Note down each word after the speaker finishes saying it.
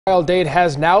Trial date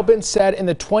has now been set in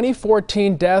the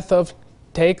 2014 death of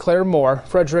TayClair Moore.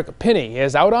 Frederick Pinney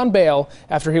is out on bail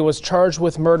after he was charged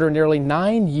with murder nearly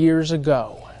 9 years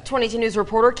ago. 22 News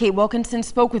reporter Kate Wilkinson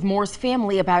spoke with Moore's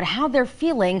family about how they're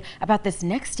feeling about this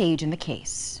next stage in the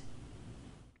case.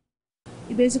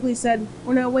 He basically said,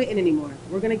 "We're not waiting anymore.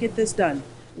 We're going to get this done."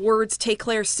 Words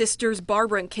TayClair's sisters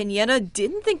Barbara and Kenyetta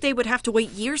didn't think they would have to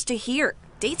wait years to hear.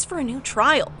 Dates for a new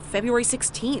trial, February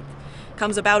 16th.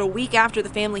 Comes about a week after the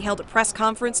family held a press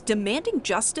conference demanding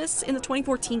justice in the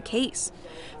 2014 case.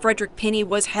 Frederick Pinney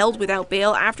was held without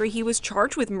bail after he was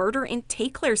charged with murder in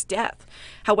TayClair's death.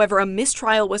 However, a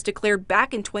mistrial was declared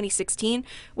back in 2016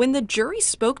 when the jury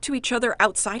spoke to each other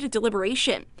outside of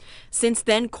deliberation. Since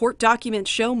then, court documents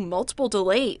show multiple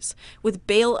delays, with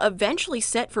bail eventually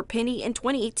set for Pinney in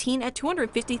 2018 at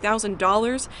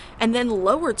 $250,000 and then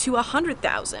lowered to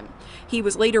 $100,000. He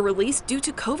was later released due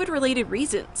to COVID-related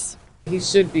reasons. He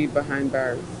should be behind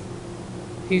bars.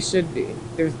 He should be.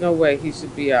 There's no way he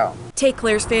should be out.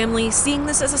 TayClair's family seeing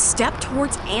this as a step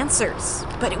towards answers,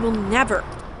 but it will never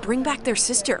bring back their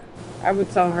sister. I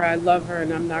would tell her I love her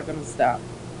and I'm not going to stop.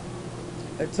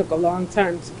 It took a long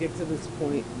time to get to this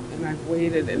point, and I've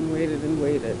waited and waited and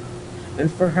waited.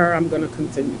 And for her, I'm going to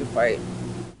continue to fight.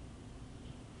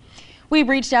 We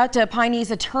reached out to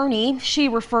Pinney's attorney. She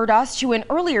referred us to an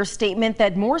earlier statement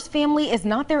that Moore's family is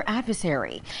not their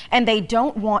adversary, and they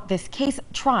don't want this case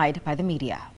tried by the media.